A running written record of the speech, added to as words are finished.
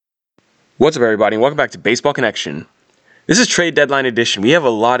What's up, everybody, and welcome back to Baseball Connection. This is trade deadline edition. We have a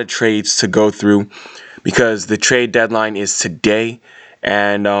lot of trades to go through because the trade deadline is today,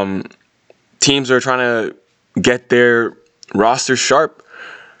 and teams are trying to get their roster sharp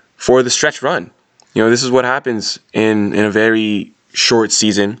for the stretch run. This is what happens in a very short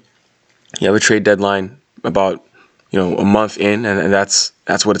season. You have a trade deadline about a month in, and that's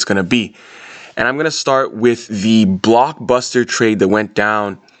what it's going to be. And I'm going to start with the blockbuster trade that went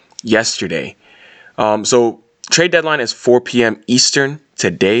down yesterday. So trade deadline is 4 p.m. Eastern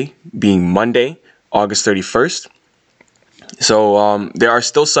today, being Monday, August 31st. So there are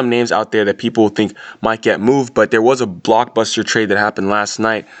still some names out there that people think might get moved, but there was a blockbuster trade that happened last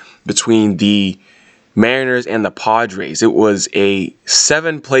night between the Mariners and the Padres. It was a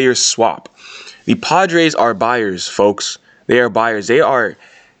 7-player swap. The Padres are buyers, folks. They are buyers. They are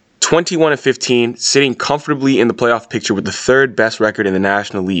 21-15, sitting comfortably in the playoff picture with the third best record in the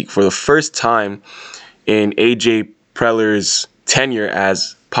National League. For the first time in A.J. Preller's tenure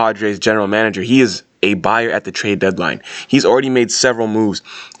as Padres general manager, he is a buyer at the trade deadline. He's already made several moves.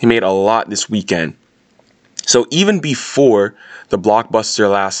 He made a lot this weekend. So even before the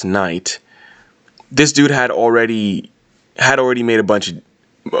blockbuster last night, this dude had already made a bunch of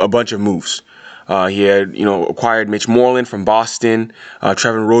moves. He had, acquired Mitch Moreland from Boston,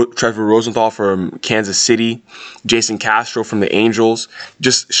 Trevor Rosenthal from Kansas City, Jason Castro from the Angels,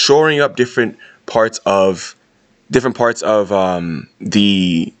 just shoring up different parts of the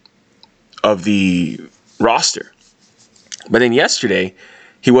roster. But then yesterday,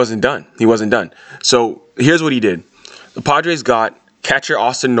 he wasn't done. So here's what he did. The Padres got catcher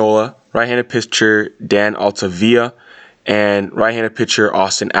Austin Nola, right-handed pitcher Dan Altavilla, and right-handed pitcher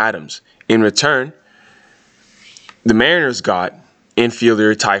Austin Adams. In return, the Mariners got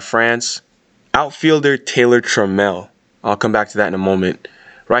infielder Ty France, outfielder Taylor Trammell. I'll come back to that in a moment.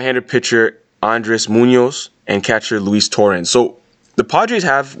 Right-handed pitcher Andres Munoz, and catcher Luis Torrens. So the Padres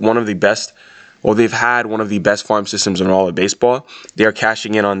have they've had one of the best farm systems in all of baseball. They are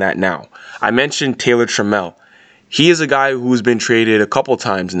cashing in on that now. I mentioned Taylor Trammell. He is a guy who's been traded a couple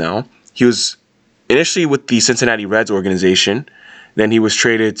times now. He was initially with the Cincinnati Reds organization. Then he was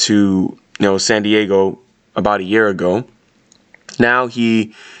traded to San Diego about a year ago. Now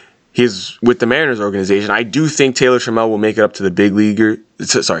he's with the Mariners organization. I do think Taylor Trammell will make it up to the big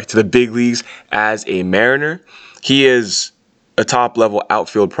leagues as a Mariner. He is a top-level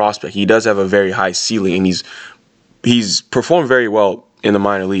outfield prospect. He does have a very high ceiling, and he's performed very well in the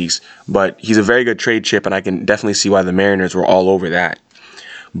minor leagues. But he's a very good trade chip, and I can definitely see why the Mariners were all over that.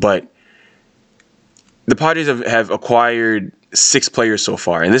 But the Padres have acquired 6 players so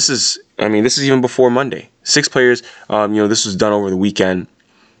far, and this is even before Monday. 6 players. This was done over the weekend.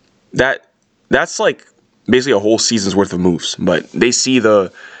 That's like basically a whole season's worth of moves. But they see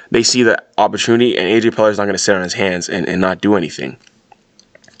the opportunity, and A.J. Preller's not going to sit on his hands and not do anything.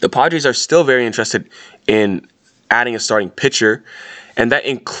 The Padres are still very interested in adding a starting pitcher, and that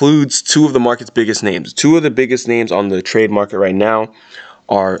includes 2 of the market's biggest names. 2 of the biggest names on the trade market right now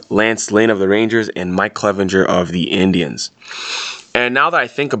are Lance Lynn of the Rangers and Mike Clevinger of the Indians. And now that I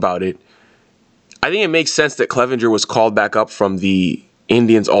think about it, I think it makes sense that Clevinger was called back up from the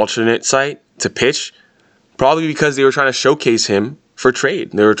Indians alternate site to pitch, probably because they were trying to showcase him for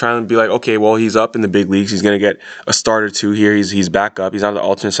trade. They were trying to be like, okay, well, he's up in the big leagues. He's going to get a start or 2 here. He's back up. He's not on the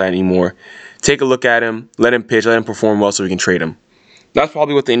alternate site anymore. Take a look at him. Let him pitch. Let him perform well so we can trade him. That's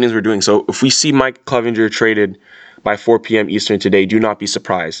probably what the Indians were doing. So if we see Mike Clevinger traded by 4 p.m. Eastern today, do not be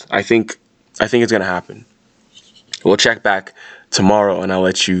surprised. I think it's going to happen. We'll check back tomorrow, and I'll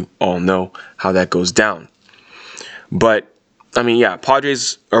let you all know how that goes down. But,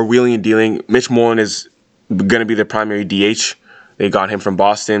 Padres are wheeling and dealing. Mitch Moreland is going to be their primary DH. They got him from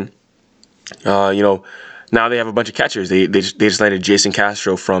Boston. Now they have a bunch of catchers. They just landed Jason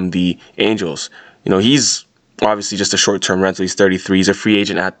Castro from the Angels. He's obviously just a short-term rental. He's 33. He's a free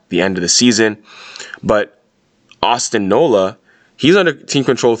agent at the end of the season. But Austin Nola, he's under team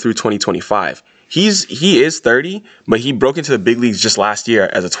control through 2025. He is 30, but he broke into the big leagues just last year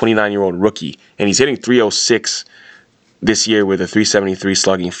as a 29-year-old rookie, and he's hitting 306 this year with a 373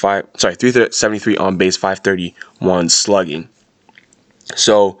 slugging, 373 on base, 531 slugging.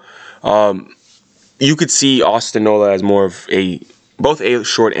 So you could see Austin Nola as more of both a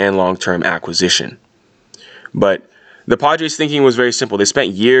short and long-term acquisition. But the Padres' thinking was very simple. They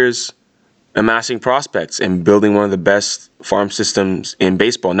spent years amassing prospects and building one of the best farm systems in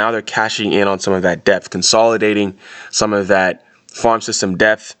baseball. Now they're cashing in on some of that depth, consolidating some of that farm system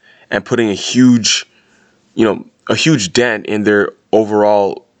depth, and putting a huge dent in their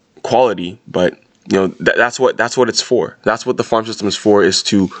overall quality. But that's what it's for. That's what the farm system is for, is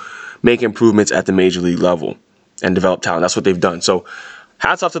to make improvements at the major league level and develop talent. That's what they've done. So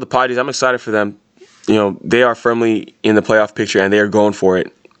hats off to the Padres. I'm excited for them. They are firmly in the playoff picture and they are going for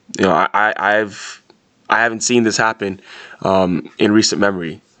it. I haven't seen this happen in recent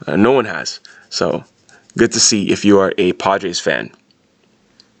memory. No one has. So good to see if you are a Padres fan.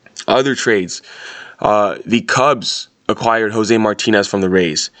 Other trades. The Cubs acquired Jose Martinez from the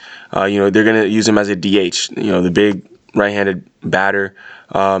Rays. They're going to use him as a DH, the big right-handed batter.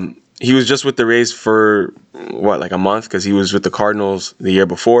 He was just with the Rays for, like a month because he was with the Cardinals the year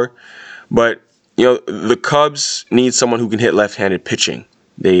before. But, the Cubs need someone who can hit left-handed pitching.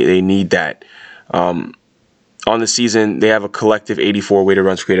 They need that. On the season, they have a collective 84 weighted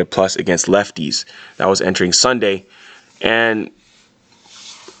runs created plus against lefties. That was entering Sunday. And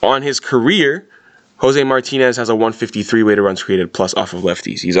on his career, Jose Martinez has a 153 weighted runs created plus off of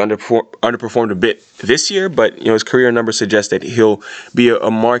lefties. He's underperformed a bit this year, but his career numbers suggest that he'll be a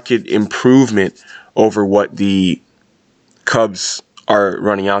marked improvement over what the Cubs are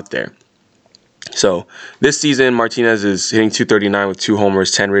running out there. So this season, Martinez is hitting .239 with 2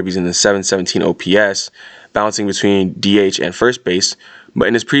 homers, 10 ribbies, and a .717 OPS, bouncing between DH and first base. But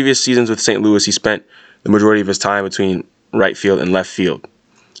in his previous seasons with St. Louis, he spent the majority of his time between right field and left field.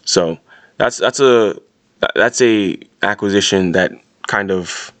 So that's a acquisition that kind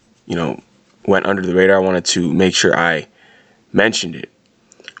of went under the radar. I wanted to make sure I mentioned it.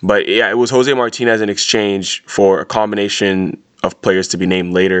 But yeah, it was Jose Martinez in exchange for a combination of players to be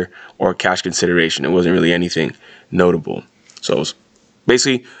named later or cash consideration. It wasn't really anything notable. So it was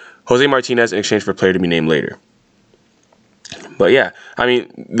basically Jose Martinez in exchange for a player to be named later. But yeah, I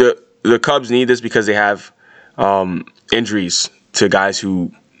mean, the Cubs need this because they have injuries to guys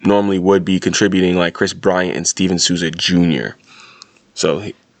who normally would be contributing, like Chris Bryant and Steven Souza Jr. So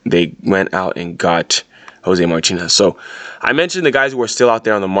they went out and got Jose Martinez. So I mentioned the guys who are still out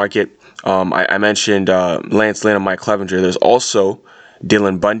there on the market. I mentioned Lance Lynn and Mike Clevenger. There's also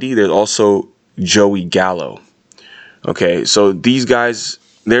Dylan Bundy. There's also Joey Gallo. Okay, so these guys,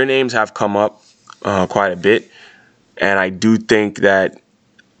 their names have come up quite a bit, and I do think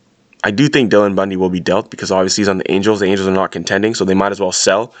Dylan Bundy will be dealt because obviously he's on the Angels. The Angels are not contending, so they might as well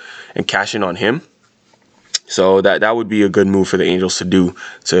sell and cash in on him. So that would be a good move for the Angels to do,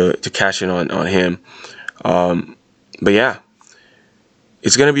 to cash in on him. But yeah,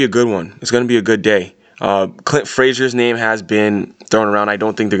 it's going to be a good one. It's going to be a good day. Clint Frazier's name has been thrown around. I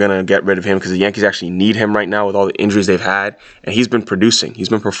don't think they're going to get rid of him because the Yankees actually need him right now with all the injuries they've had. And he's been producing. He's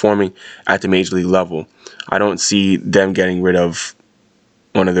been performing at the major league level. I don't see them getting rid of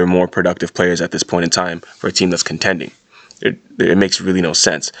one of their more productive players at this point in time for a team that's contending. It makes really no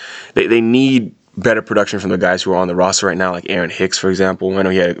sense. They need better production from the guys who are on the roster right now, like Aaron Hicks, for example. I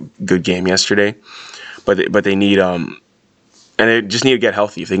know he had a good game yesterday. But they need and they just need to get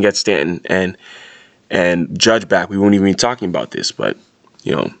healthy. If they can get Stanton and Judge back, we won't even be talking about this. But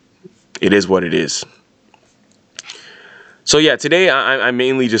it is what it is. So yeah, today I'm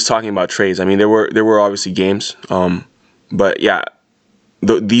mainly just talking about trades. I mean, there were obviously games, but yeah,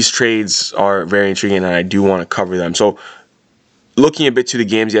 these trades are very intriguing, and I do want to cover them. So looking a bit to the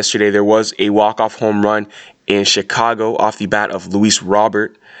games yesterday, there was a walk-off home run in Chicago off the bat of Luis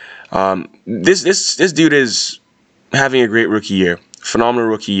Robert. This dude is having a great rookie year, phenomenal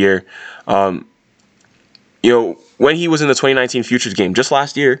rookie year. When he was in the 2019 Futures game just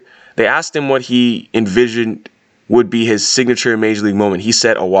last year, they asked him what he envisioned would be his signature major league moment. He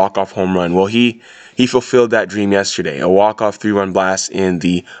said a walk-off home run. Well, he fulfilled that dream yesterday. A walk-off 3-run blast in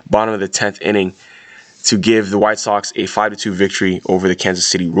the bottom of the 10th inning to give the White Sox a 5-2 victory over the Kansas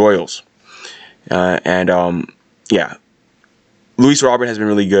City Royals. Luis Robert has been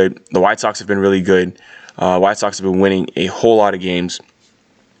really good. The White Sox have been really good. White Sox have been winning a whole lot of games.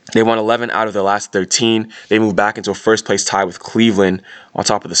 They won 11 out of their last 13. They moved back into a first-place tie with Cleveland on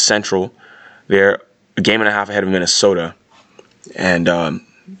top of the Central. They're a game and a half ahead of Minnesota. And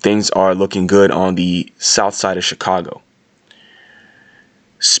things are looking good on the south side of Chicago.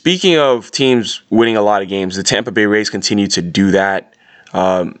 Speaking of teams winning a lot of games, the Tampa Bay Rays continue to do that.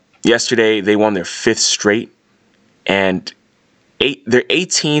 Yesterday, they won their 5th straight, and they're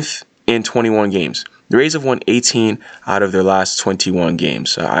 18th in 21 games. The Rays have won 18 out of their last 21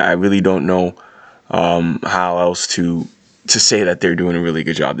 games. I really don't know how else to say that they're doing a really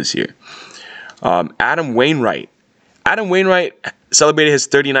good job this year. Adam Wainwright celebrated his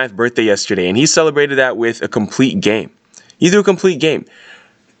 39th birthday yesterday, and he celebrated that with a complete game. He threw a complete game.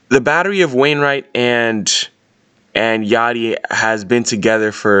 The battery of Wainwright and Yadi has been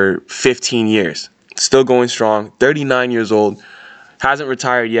together for 15 years. Still going strong. 39 years old. Hasn't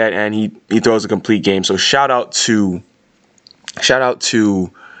retired yet, and he throws a complete game. So shout out to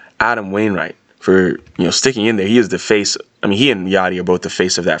Adam Wainwright for sticking in there. He is the face. I mean, he and Yadi are both the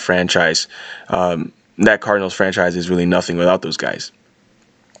face of that franchise. That Cardinals franchise is really nothing without those guys.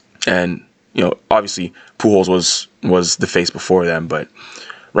 And obviously Pujols was the face before them, but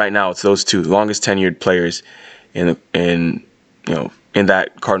right now it's those two longest tenured players in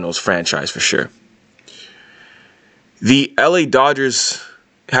that Cardinals franchise for sure. The LA Dodgers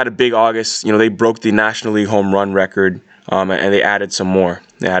had a big August. They broke the National League home run record, and they added some more.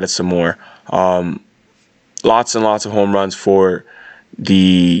 Lots and lots of home runs for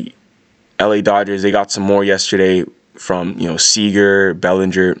the LA Dodgers. They got some more yesterday from Seager,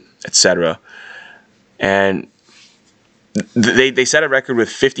 Bellinger, etc. And they set a record with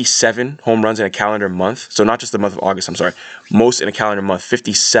 57 home runs in a calendar month. So not just the month of August, I'm sorry. Most in a calendar month,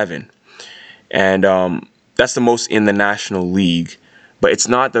 57. And that's the most in the National League. But it's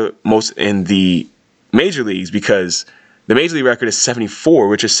not the most in the major leagues, because the major league record is 74,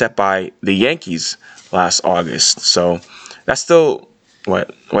 which is set by the Yankees last August. So that's still,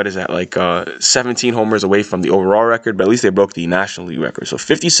 what is that, like 17 homers away from the overall record, but at least they broke the National League record. So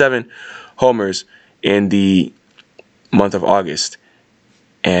 57 homers in the month of August.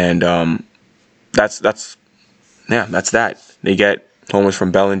 And that's that. They get homers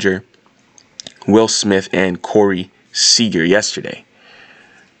from Bellinger, Will Smith, and Corey Seager yesterday.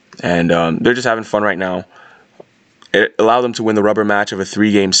 And they're just having fun right now. It allowed them to win the rubber match of a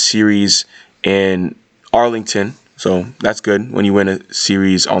 3-game series in Arlington. So that's good when you win a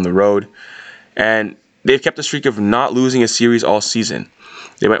series on the road. And they've kept a streak of not losing a series all season.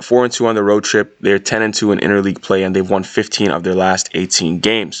 They went 4-2 on the road trip. They're 10-2 in interleague play, and they've won 15 of their last 18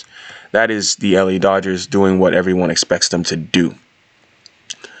 games. That is the LA Dodgers doing what everyone expects them to do.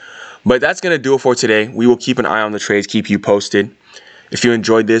 But that's going to do it for today. We will keep an eye on the trades, keep you posted. If you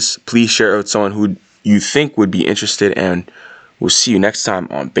enjoyed this, please share it with someone who you think would be interested, and we'll see you next time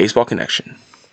on Baseball Connection.